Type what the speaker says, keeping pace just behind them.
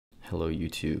Hello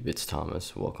YouTube, it's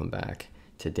Thomas. Welcome back.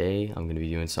 Today I'm going to be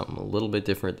doing something a little bit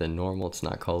different than normal. It's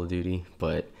not Call of Duty,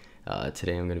 but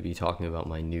today I'm going to be talking about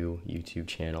my new YouTube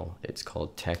channel. It's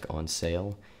called Tech on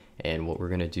Sale, and what we're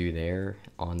going to do there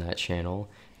on that channel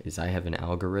is I have an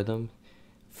algorithm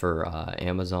for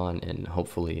Amazon and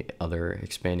hopefully other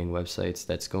expanding websites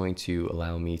that's going to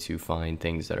allow me to find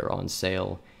things that are on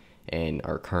sale and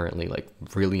are currently like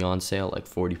really on sale, like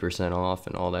 40% off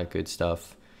and all that good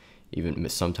stuff, even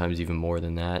sometimes even more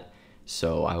than that.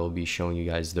 So I will be showing you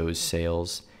guys those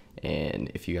sales, and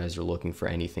if you guys are looking for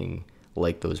anything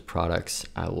like those products,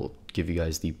 I will give you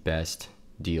guys the best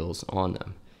deals on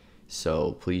them.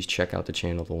 So please check out the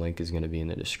channel. The link is going to be in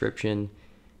the description,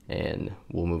 and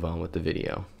we'll move on with the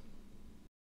video.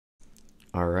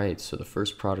 Alright, so the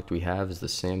first product we have is the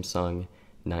Samsung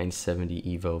 970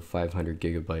 EVO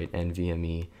 500GB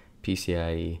NVMe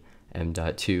PCIe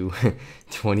M.2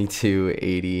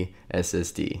 2280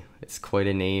 SSD. It's quite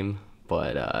a name,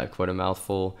 but quite a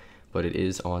mouthful, but it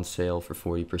is on sale for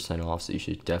 40% off, so you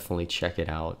should definitely check it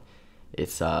out.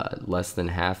 It's less than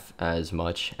half as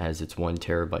much as its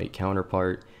 1TB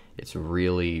counterpart. It's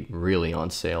really on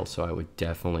sale, so I would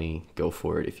definitely go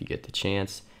for it if you get the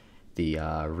chance. The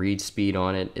read speed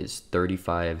on it is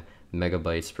 3500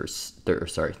 megabytes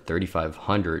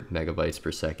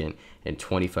per second and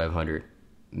 2500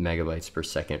 megabytes per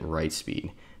second write speed.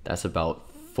 That's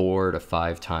about 4 to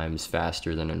 5 times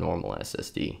faster than a normal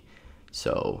SSD.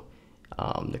 So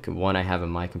the one I have in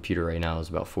my computer right now is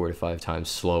about 4 to 5 times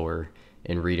slower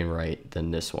in read and write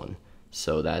than this one.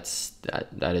 So that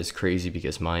is crazy,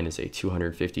 because mine is a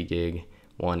 250 gig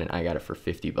one and I got it for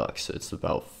 $50. So it's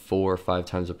about 4 or 5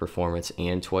 times the performance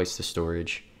and twice the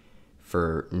storage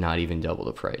for not even double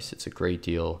the price. It's a great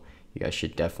deal. You guys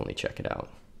should definitely check it out.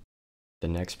 The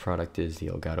next product is the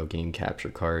Elgato Game Capture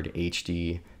Card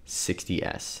HD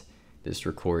 60S. This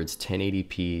records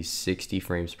 1080p 60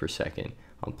 frames per second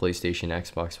on PlayStation,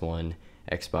 Xbox One,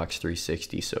 Xbox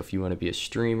 360. So if you want to be a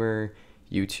streamer,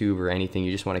 YouTube, or anything,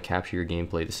 you just want to capture your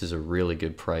gameplay, this is a really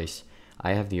good price.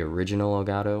 I have the original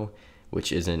Elgato,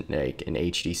 which isn't like an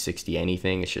HD 60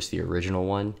 anything, it's just the original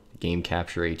one, Game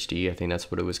Capture HD, I think that's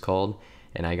what it was called,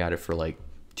 and I got it for like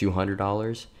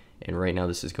 $200. And right now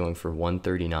this is going for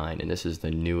 $139, and this is the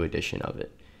new edition of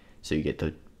it. So you get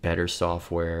the better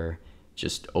software,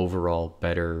 just overall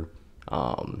better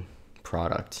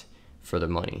product for the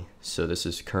money. So this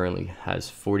is currently has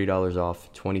 $40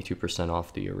 off, 22%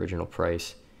 off the original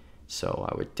price. So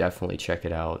I would definitely check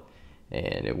it out,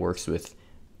 and it works with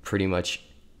pretty much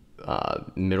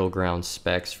middle ground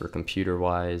specs for computer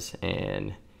wise,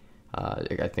 and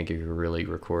I think it can really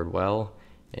record well.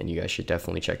 And you guys should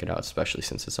definitely check it out, especially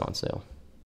since it's on sale.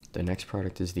 The next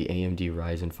product is the AMD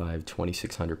Ryzen 5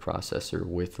 2600 processor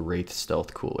with Wraith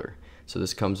Stealth Cooler. So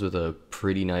this comes with a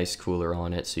pretty nice cooler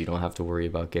on it, so you don't have to worry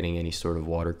about getting any sort of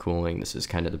water cooling. This is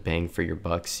kind of the bang for your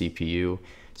buck CPU.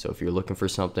 So if you're looking for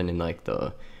something in like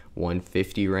the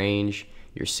 150 range,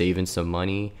 you're saving some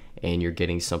money and you're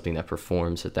getting something that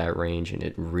performs at that range, and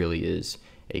it really is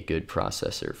a good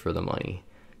processor for the money.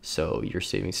 So you're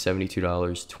saving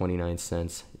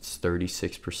 $72.29. It's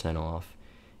 36% off.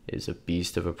 It is a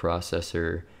beast of a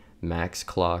processor. Max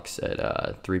clocks at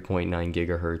 3.9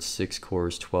 gigahertz, 6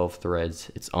 cores, 12 threads.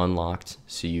 It's unlocked,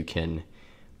 so you can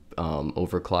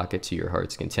overclock it to your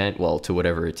heart's content. Well, to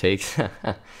whatever it takes.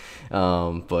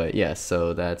 But yeah,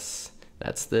 so that's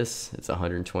this. It's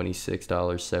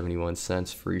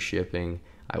 $126.71, free shipping.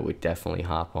 I would definitely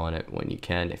hop on it when you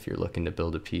can if you're looking to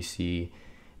build a PC.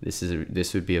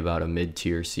 This would be about a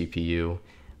mid-tier CPU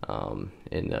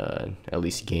in the at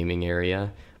least gaming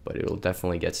area, but it'll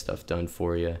definitely get stuff done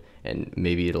for you, and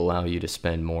maybe it'll allow you to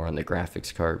spend more on the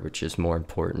graphics card, which is more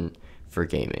important for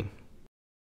gaming.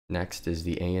 Next is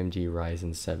the AMD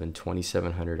Ryzen 7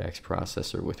 2700X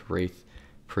processor with Wraith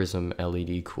Prism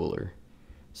LED cooler.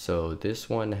 So this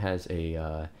one has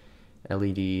a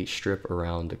LED strip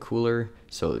around the cooler,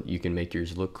 so you can make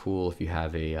yours look cool if you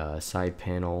have a side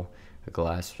panel, a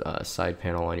glass side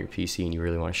panel on your PC, and you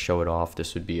really want to show it off.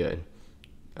 This would be a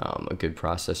good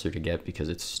processor to get, because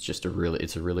it's just a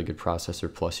really good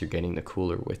processor, plus you're getting the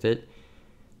cooler with it.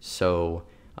 So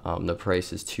the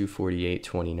price is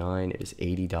 $248.29. It is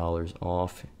 $80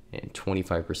 off and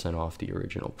 25% off the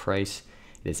original price.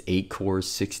 It is 8 cores,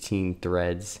 16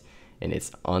 threads, and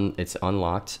it's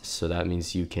unlocked, so that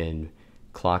means you can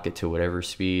clock it to whatever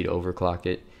speed, overclock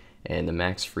it, and the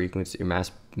max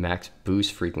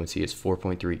boost frequency is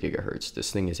 4.3 gigahertz. This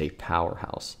thing is a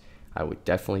powerhouse. I would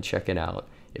definitely check it out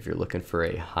if you're looking for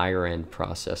a higher end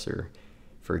processor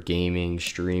for gaming,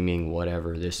 streaming,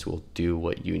 whatever. This will do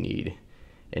what you need.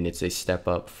 and it's a step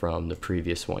up from the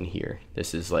previous one here.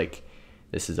 This is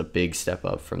a big step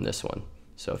up from this one.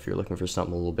 So if you're looking for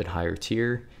something a little bit higher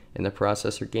tier in the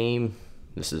processor game,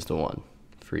 this is the one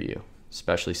for you,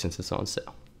 especially since it's on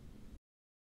sale.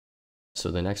 So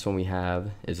the next one we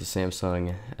have is a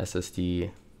Samsung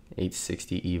SSD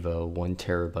 860 EVO 1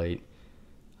 terabyte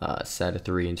SATA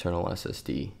 3 internal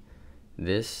SSD.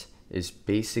 This is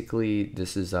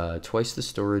twice the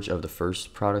storage of the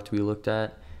first product we looked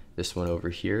at. This one over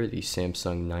here, the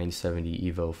Samsung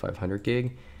 970 EVO 500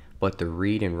 gig, but the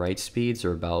read and write speeds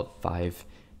are about 5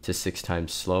 to 6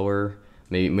 times slower,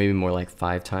 maybe more like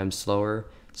 5 times slower.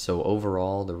 So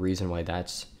overall, the reason why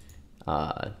that's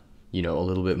a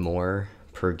little bit more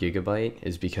per gigabyte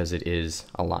is because it is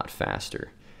a lot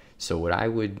faster. So what I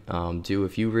would do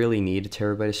if you really need a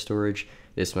terabyte of storage,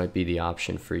 this might be the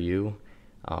option for you,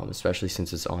 especially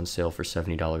since it's on sale for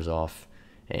 $70 off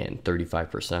and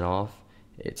 35% off.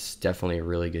 It's definitely a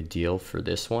really good deal for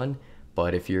this one.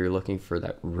 But if you're looking for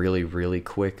that really, really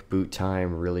quick boot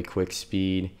time, really quick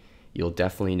speed, you'll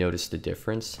definitely notice the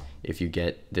difference if you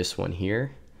get this one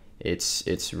here.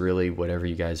 It's really whatever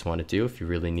you guys want to do. If you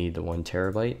really need the 1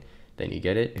 terabyte, then you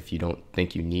get it. If you don't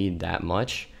think you need that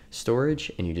much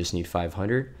storage and you just need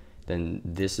 500, then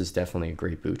this is definitely a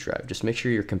great boot drive. Just make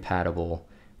sure you're compatible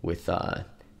with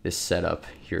this setup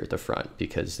here at the front,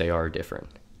 because they are different.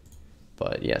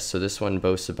 But yeah, so this one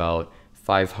boasts about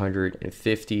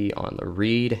 550 on the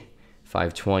read,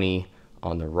 520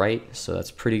 on the write, so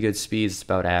that's pretty good speeds. It's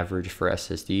about average for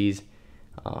SSDs,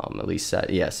 at least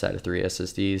SATA 3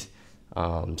 SSDs.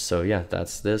 So yeah,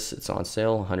 that's this. It's on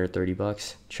sale, 130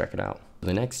 bucks. Check it out.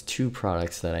 The next two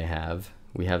products that I have,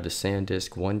 we have the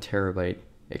SanDisk 1 terabyte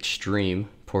Extreme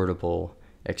portable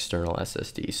external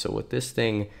SSD. So what this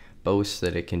thing boasts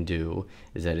that it can do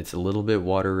is that it's a little bit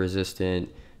water resistant,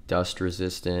 dust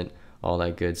resistant, all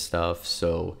that good stuff.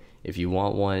 So if you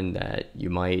want one that you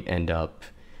might end up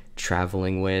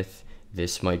traveling with,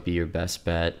 this might be your best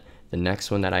bet. The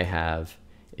next one that I have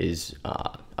is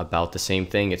about the same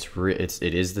thing. It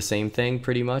is the same thing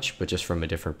pretty much, but just from a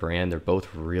different brand. They're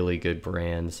both really good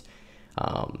brands.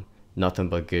 Nothing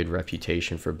but good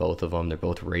reputation for both of them. They're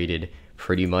both rated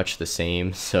pretty much the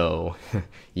same, so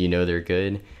they're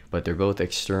good. But they're both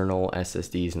external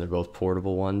SSDs and they're both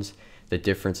portable ones. The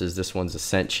difference is this one's a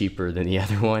cent cheaper than the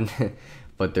other one,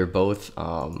 but they're both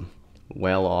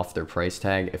well off their price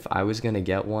tag. If I was gonna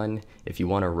get one, if you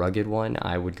want a rugged one,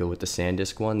 I would go with the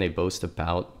SanDisk one. They boast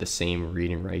about the same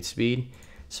read and write speed,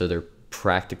 so they're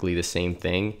practically the same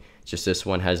thing. Just this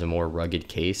one has a more rugged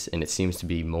case and it seems to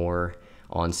be more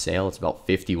on sale. It's about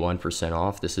 51%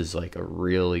 off. This is like a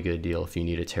really good deal if you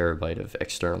need a terabyte of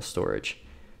external storage.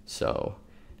 So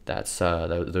that's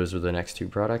those are the next two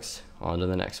products. On to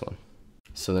the next one.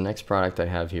 So the next product I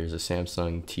have here is a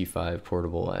Samsung T5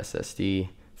 portable SSD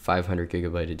 500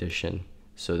 gigabyte edition.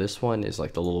 So this one is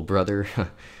like the little brother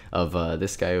of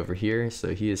this guy over here.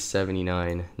 So he is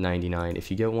 $79.99.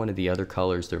 If you get one of the other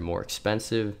colors, they're more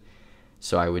expensive.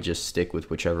 So I would just stick with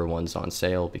whichever one's on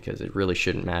sale, because it really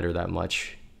shouldn't matter that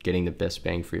much. Getting the best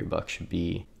bang for your buck should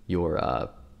be your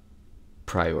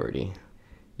priority.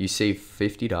 You save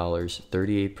 $50,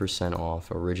 38% off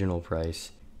original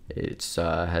price. It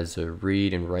has a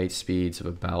read and write speeds of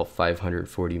about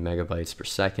 540 megabytes per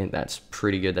second. That's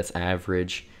pretty good. That's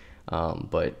average.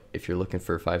 But if you're looking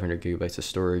for 500 gigabytes of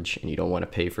storage and you don't want to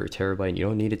pay for a terabyte, and you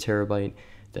don't need a terabyte,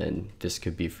 then this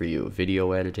could be for you.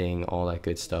 Video editing, all that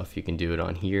good stuff, you can do it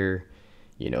on here.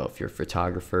 If you're a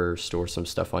photographer, store some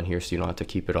stuff on here so you don't have to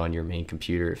keep it on your main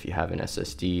computer. If you have an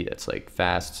SSD that's like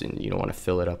fast and you don't want to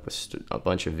fill it up with a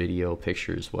bunch of video,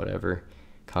 pictures, whatever,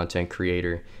 content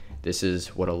creator, this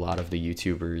is what a lot of the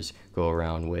YouTubers go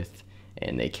around with.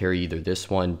 And they carry either this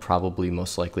one, probably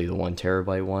most likely the 1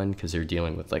 terabyte one, because they're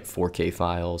dealing with like 4K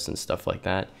files and stuff like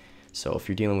that. So if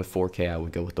you're dealing with 4K, I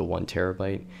would go with the 1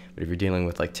 terabyte. But if you're dealing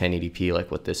with like 1080p,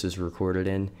 like what this is recorded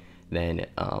in, then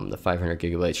the 500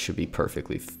 gigabytes should be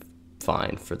perfectly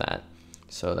fine for that.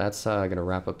 So that's gonna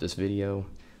wrap up this video.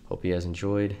 Hope you guys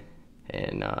enjoyed.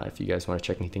 And if you guys want to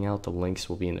check anything out, the links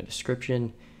will be in the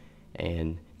description.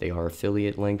 And they are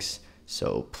affiliate links,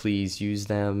 so please use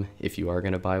them if you are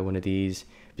gonna buy one of these,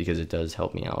 because it does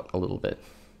help me out a little bit.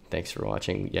 Thanks for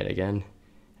watching yet again,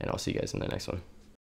 and I'll see you guys in the next one.